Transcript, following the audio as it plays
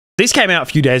this came out a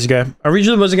few days ago. I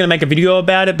originally wasn't going to make a video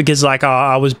about it because like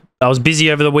I was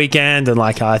busy over the weekend and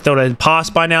like I thought it had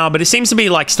passed by now, but it seems to be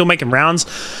like still making rounds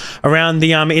around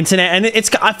the internet, and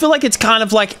I feel like it's kind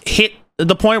of like hit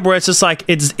the point where it's just like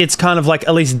it's kind of like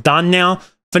at least done now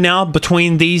for now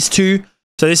between these two.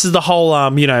 So this is the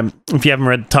whole you know, if you haven't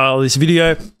read the title of this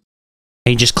video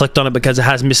and you just clicked on it because it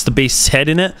has Mr. Beast's head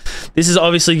in it, this is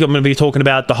obviously I'm going to be talking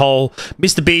about the whole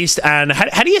Mr. Beast and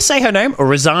how do you say her name?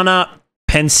 Rosana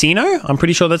Pansino? I'm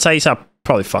pretty sure that's how you say it. I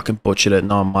probably fucking butchered it.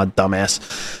 No, my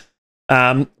dumbass.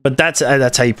 But that's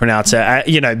how you pronounce it.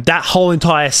 You know, that whole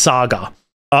entire saga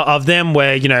of them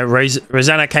where, you know,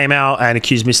 Rosana came out and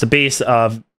accused Mr. Beast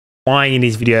of lying in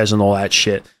his videos and all that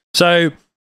shit. So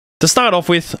to start off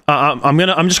with,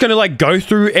 I'm just gonna like go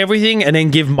through everything and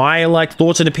then give my like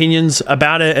thoughts and opinions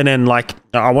about it, and then like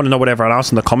I want to know what everyone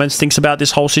else in the comments thinks about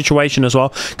this whole situation as well,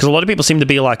 because a lot of people seem to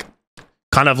be like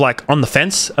kind of like on the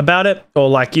fence about it, or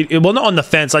like well, not on the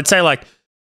fence, I'd say like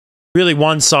really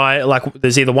one side, like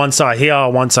there's either one side here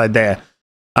or one side there.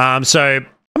 So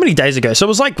how many days ago? So it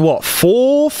was like what,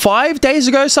 4-5 days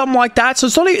ago, something like that. So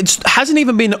it hasn't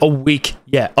even been a week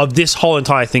yet of this whole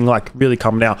entire thing like really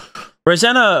coming out.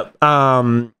 Rosana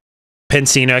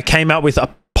Pansino came out with a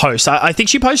post. I think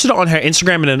she posted it on her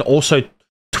Instagram and then also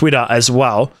Twitter as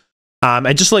well.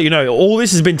 And just to let you know, all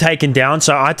this has been taken down,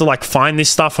 so I had to like find this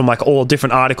stuff from like all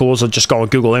different articles, or just go on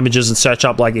Google Images and search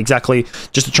up like exactly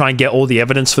just to try and get all the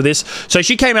evidence for this. So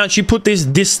she came out and she put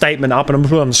this statement up, and I'm gonna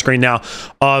put it on the screen now,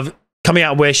 of coming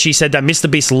out where she said that Mr.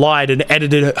 Beast lied and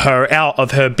edited her out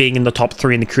of her being in the top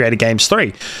 3 in the Creator Games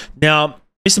 3. Now,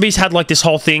 Mr. Beast had like this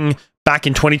whole thing back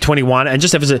in 2021, and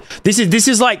just as this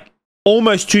is like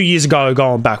almost 2 years ago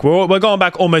going back. We're going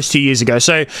back almost 2 years ago.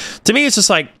 So to me, it's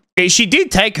just like, she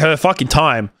did take her fucking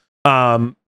time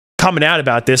coming out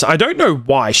about this. I don't know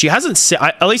why. She hasn't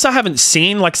at least I haven't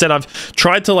seen, like I said, I've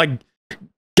tried to like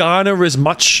garner as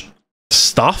much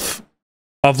stuff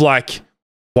of like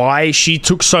why she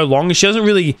took so long. She doesn't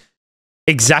really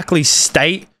exactly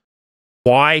state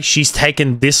why she's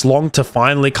taken this long to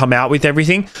finally come out with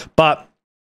everything. But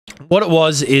what it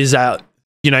was is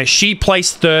you know, she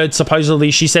placed 3rd,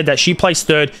 supposedly. She said that she placed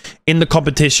 3rd in the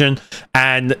competition,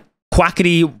 and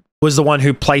Quackity was the one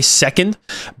who placed 2nd.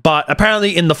 But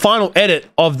apparently in the final edit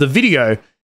of the video,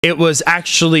 it was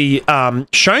actually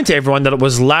shown to everyone that it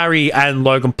was Larry and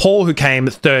Logan Paul who came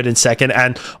 3rd and 2nd,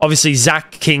 and obviously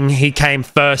Zach King, he came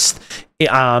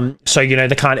 1st. So, you know,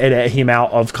 they can't edit him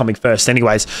out of coming 1st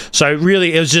anyways. So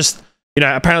really, it was just, you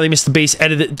know, apparently Mr. Beast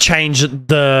changed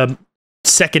the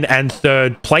 2nd and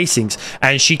 3rd placings,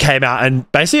 and she came out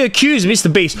and basically accused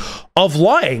Mr. Beast of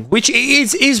lying, which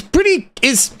is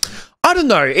I don't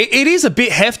know, it is a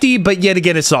bit hefty, but yet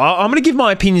again, it's not. I'm gonna give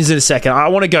my opinions in a second.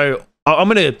 I'm gonna go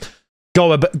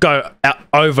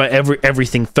over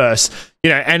everything first, you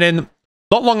know, and then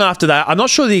not long after that, I'm not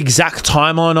sure the exact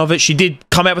timeline of it, she did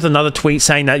come out with another tweet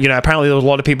saying that, you know, apparently there was a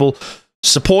lot of people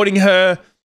supporting her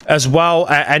as well,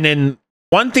 and then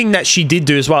one thing that she did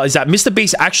do as well is that Mr.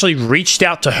 Beast actually reached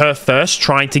out to her first,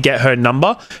 trying to get her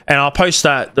number, and I'll post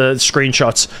the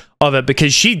screenshots of it,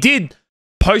 because she did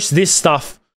post this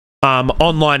stuff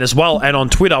online as well and on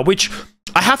Twitter, which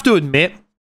I have to admit,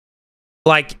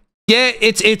 like, yeah,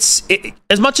 it's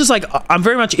as much as like I'm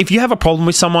very much, if you have a problem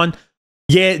with someone,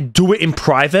 yeah, do it in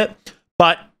private,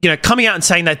 but you know, coming out and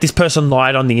saying that this person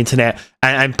lied on the internet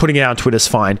and putting it out on Twitter is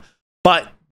fine. But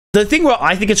the thing where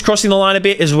I think it's crossing the line a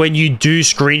bit is when you do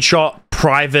screenshot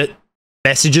private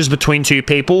messages between two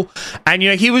people, and you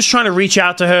know, he was trying to reach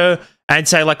out to her and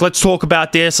say like, let's talk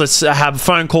about this, let's have a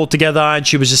phone call together, and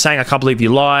she was just saying, I can't believe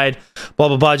you lied, blah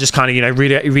blah blah, just kind of, you know,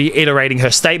 reiterating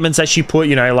her statements that she put,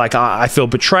 you know, like, I feel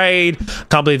betrayed,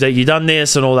 can't believe that you done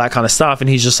this, and all that kind of stuff. And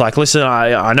he's just like, listen,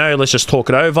 I know, let's just talk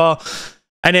it over.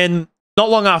 And then not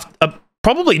long after,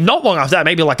 probably not long after that,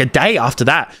 maybe like a day after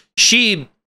that, she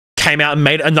came out and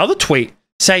made another tweet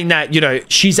saying that, you know,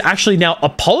 she's actually now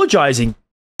apologizing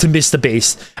to Mr.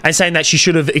 Beast and saying that she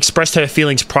should have expressed her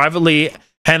feelings privately,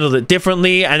 handled it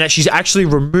differently, and that she's actually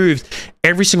removed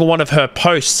every single one of her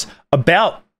posts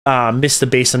about Mr.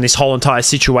 Beast and this whole entire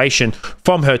situation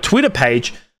from her Twitter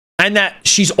page, and that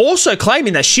she's also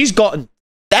claiming that she's gotten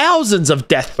thousands of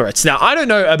death threats. Now, I don't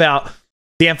know about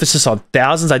the emphasis on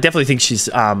thousands. I definitely think she's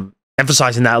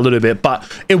emphasizing that a little bit,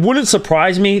 but it wouldn't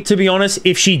surprise me, to be honest,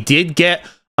 if she did get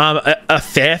a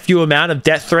fair few amount of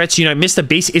death threats. You know, Mr.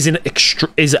 Beast is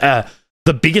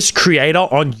the biggest creator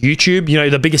on YouTube, you know,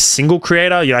 the biggest single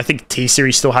creator. You know, I think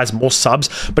T-Series still has more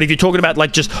subs, but if you're talking about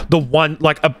like just the one,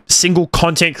 like a single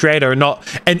content creator and not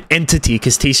an entity,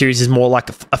 because T-Series is more like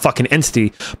a fucking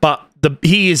entity, but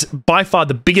he is by far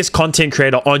the biggest content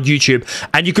creator on YouTube,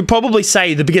 and you could probably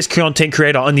say the biggest content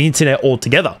creator on the internet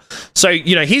altogether. So,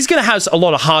 you know, he's going to have a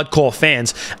lot of hardcore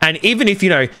fans, and even if, you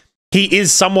know, he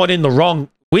is somewhat in the wrong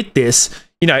with this,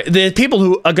 you know, there's people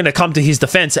who are going to come to his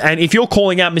defense, and if you're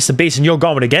calling out Mr. Beast and you're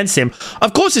going against him,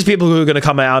 of course there's people who are going to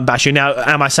come out and bash you. Now,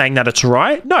 am I saying that it's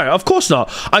right? No, of course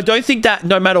not. I don't think that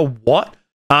no matter what,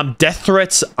 death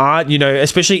threats aren't, you know,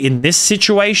 especially in this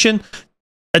situation,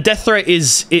 a death threat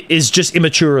is just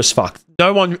immature as fuck.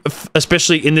 No one,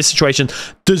 especially in this situation,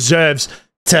 deserves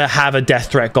to have a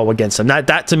death threat go against them.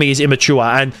 That to me is immature.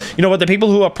 And you know what? The people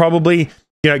who are probably,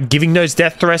 you know, giving those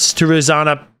death threats to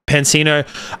Rosana Pansino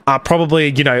are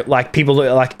probably, you know, like people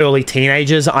like early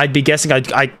teenagers. I'd be guessing.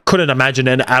 I couldn't imagine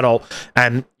an adult.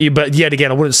 But yet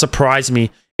again, it wouldn't surprise me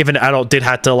if an adult did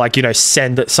have to, like, you know,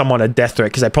 send someone a death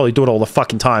threat, because they probably do it all the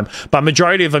fucking time. But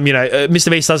majority of them, you know, Mr.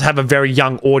 Beast does have a very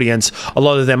young audience. A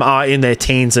lot of them are in their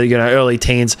teens, you know, early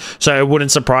teens. So it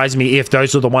wouldn't surprise me if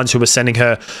those are the ones who were sending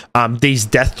her these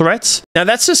death threats. Now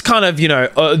that's just kind of, you know,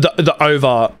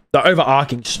 the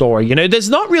overarching story. You know, there's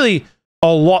not really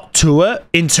a lot to it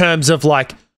in terms of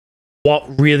like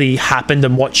what really happened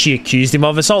and what she accused him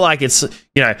of. It's not like it's,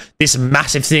 you know, this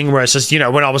massive thing where it's just, you know,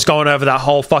 when I was going over that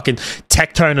whole fucking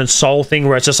Tectone and Soul thing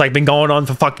where it's just like been going on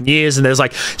for fucking years, and there's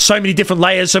like so many different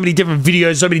layers, so many different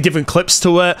videos, so many different clips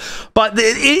to it. But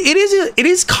it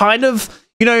is kind of,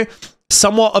 you know,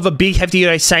 somewhat of a big hefty, you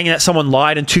know, saying that someone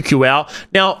lied and took you out.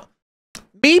 Now,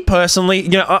 me personally, you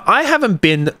know, I haven't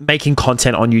been making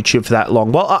content on YouTube for that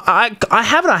long. Well, I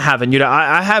haven't. You know,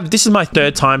 I have. This is my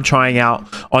third time trying out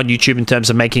on YouTube in terms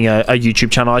of making a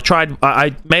YouTube channel.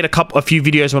 I made a few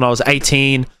videos when I was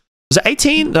 18. Was it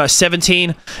 18? No,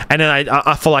 17. And then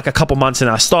I for like a couple months and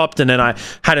I stopped. And then I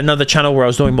had another channel where I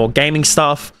was doing more gaming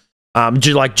stuff,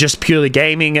 just purely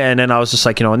gaming. And then I was just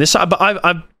like, you know, on this side, but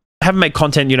I haven't made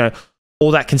content, you know, all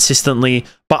that consistently,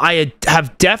 but I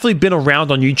have definitely been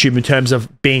around on YouTube in terms of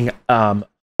being a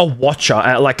watcher,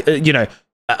 you know,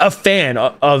 a fan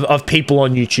of people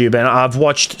on YouTube, and I've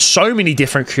watched so many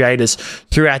different creators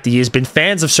throughout the years, been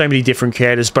fans of so many different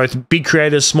creators, both big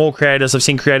creators, small creators. I've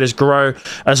seen creators grow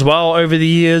as well over the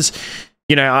years.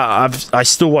 You know, I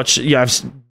still watch, you know,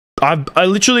 I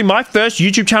literally, my first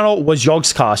YouTube channel was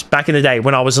Yogscast back in the day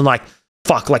when I was in like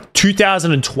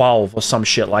 2012 or some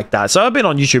shit like that. So I've been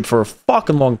on YouTube for a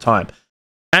fucking long time.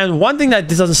 And one thing that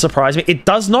this doesn't surprise me, it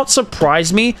does not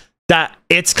surprise me that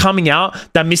it's coming out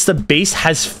that Mr. Beast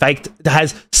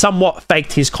has somewhat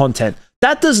faked his content.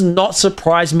 That does not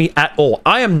surprise me at all.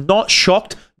 I am not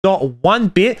shocked, not one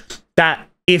bit, that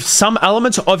if some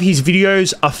elements of his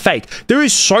videos are fake. There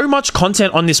is so much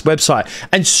content on this website,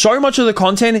 and so much of the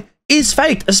content is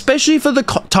faked, especially for the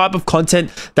type of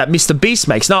content that Mr. Beast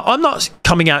makes. Now, I'm not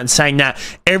coming out and saying that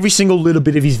every single little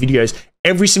bit of his videos,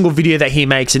 every single video that he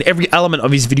makes, and every element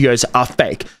of his videos are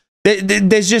fake.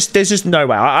 There's just no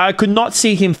way. I could not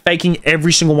see him faking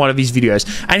every single one of his videos.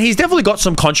 And he's definitely got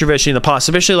some controversy in the past,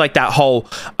 especially like that whole,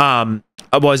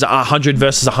 was 100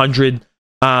 versus 100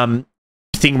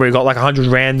 thing where he got like 100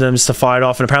 randoms to fight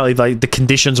off, and apparently like the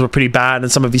conditions were pretty bad,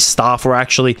 and some of his staff were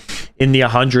actually in the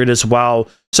 100 as well.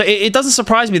 So it doesn't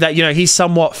surprise me that, you know, he's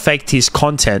somewhat faked his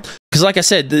content, because like I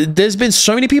said, there's been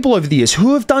so many people over the years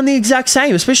who have done the exact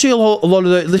same, especially a lot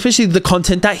of especially the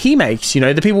content that he makes. You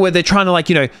know, the people where they're trying to, like,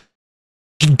 you know,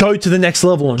 go to the next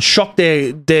level and shock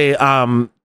their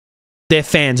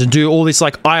fans and do all this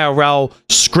like IRL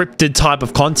scripted type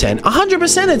of content.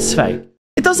 100% it's fake.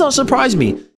 It does not surprise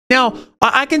me. Now,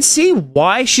 I can see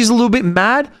why she's a little bit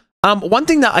mad. One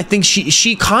thing that I think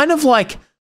she kind of, like,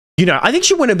 you know, I think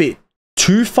she went a bit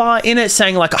too far in it,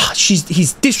 saying like, oh, he's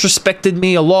disrespected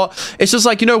me a lot. It's just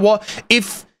like, you know what?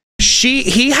 If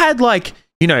he had, like,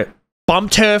 you know,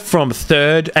 bumped her from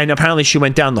 3rd, and apparently she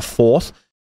went down the 4th,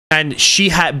 and she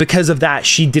had, because of that,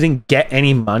 she didn't get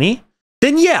any money,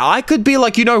 then yeah, I could be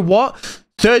like, you know what?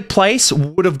 3rd place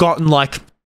would have gotten like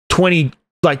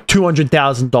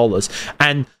 $200,000,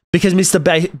 and because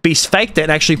Mr. Beast faked it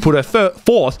and actually put her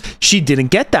 4th, she didn't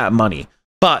get that money.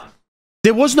 But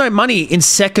there was no money in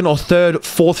 2nd or 3rd,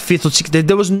 4th, 5th, or 6th.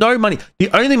 There was no money.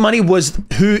 The only money was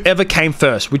whoever came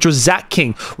first, which was Zach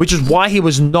King, which is why he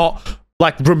was not,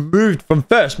 like, removed from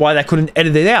 1st, why they couldn't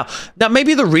edit it out. Now,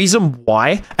 maybe the reason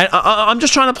why, and I'm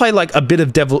just trying to play like a bit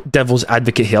of devil's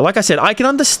advocate here. Like I said, I can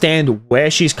understand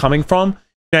where she's coming from,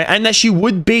 you know, and that she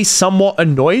would be somewhat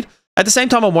annoyed. At the same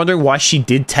time, I'm wondering why she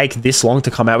did take this long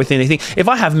to come out with anything. If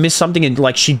I have missed something and,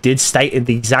 like, she did state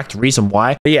the exact reason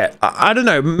why. But yeah, I don't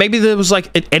know. Maybe there was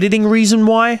like an editing reason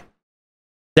why.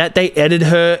 that they edited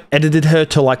her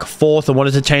to like 4th and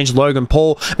wanted to change Logan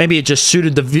Paul. Maybe it just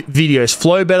suited the video's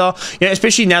flow better. You know,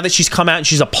 especially now that she's come out and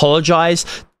she's apologized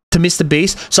to Mr.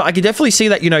 Beast. So I could definitely see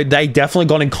that, you know, they definitely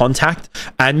got in contact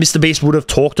and Mr. Beast would have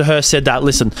talked to her, said that,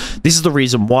 listen, this is the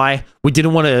reason why. We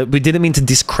didn't mean to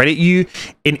discredit you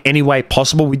in any way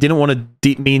possible. We didn't want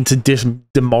to mean to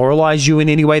demoralize you in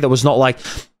any way. That was not like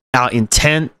our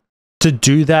intent to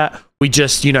do that. We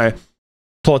just, you know,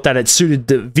 thought that it suited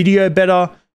the video better.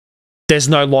 There's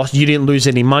no loss. You didn't lose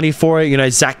any money for it. You know,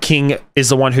 Zach King is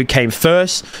the one who came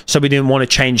first. So we didn't want to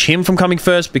change him from coming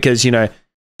first because, you know,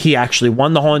 he actually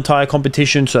won the whole entire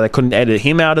competition. So they couldn't edit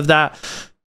him out of that.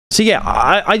 So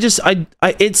yeah,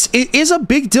 it is a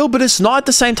big deal, but it's not at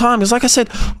the same time. It's like I said,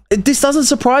 this doesn't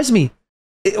surprise me.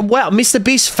 Wow, Mr.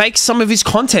 Beast fakes some of his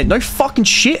content. No fucking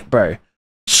shit, bro.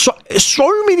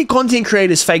 So many content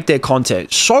creators fake their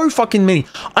content. So fucking many.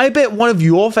 I bet one of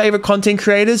your favorite content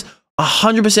creators,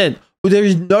 100%, there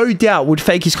is no doubt, would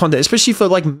fake his content, especially for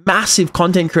like massive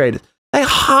content creators. They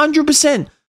 100%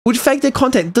 would fake their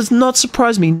content. It does not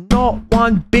surprise me. Not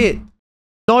one bit.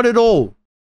 Not at all.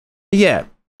 Yeah,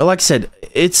 like I said,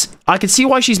 I can see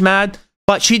why she's mad,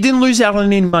 but she didn't lose out on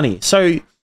any money. So,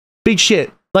 big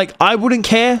shit. Like, I wouldn't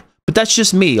care, but that's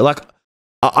just me. Like,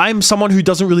 I'm someone who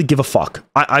doesn't really give a fuck.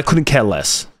 I couldn't care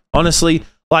less. Honestly,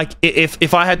 like,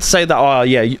 if I had to say that, oh,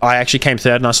 yeah, I actually came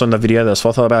third and I saw in the video that was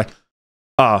fourth, I'd be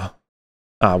like,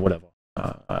 whatever.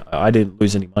 I didn't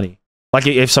lose any money. Like,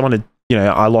 if someone had, you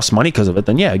know, I lost money because of it,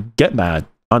 then yeah, get mad.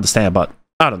 I understand, but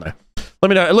I don't know. Let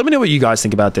me know what you guys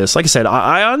think about this. Like I said,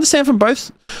 I understand from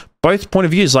both point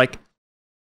of views. Like,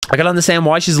 I can understand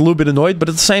why she's a little bit annoyed, but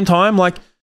at the same time, like,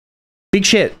 big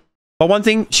shit. But one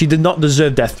thing, she did not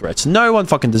deserve death threats. No one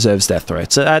fucking deserves death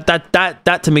threats.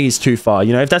 That to me is too far.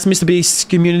 You know, if that's Mr. Beast's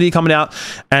community coming out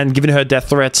and giving her death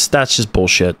threats, that's just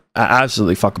bullshit.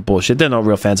 Absolutely fucking bullshit. They're not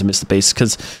real fans of Mr. Beast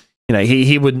because, you know,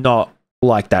 he would not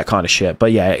like that kind of shit.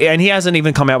 But yeah, and he hasn't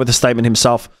even come out with a statement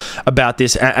himself about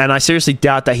this. And I seriously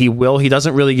doubt that he will. He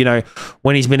doesn't really, you know,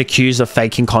 when he's been accused of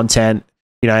faking content,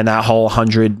 you know, and that whole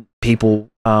 100 people,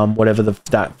 whatever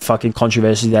that fucking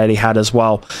controversy that he had as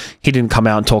well, he didn't come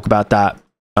out and talk about that.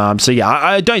 So yeah,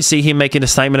 I don't see him making a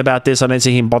statement about this. I don't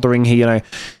see him bothering. He, you know,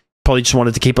 probably just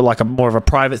wanted to keep it like a more of a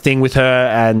private thing with her,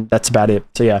 and that's about it.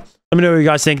 So yeah, let me know what you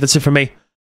guys think. That's it from me.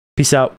 Peace out.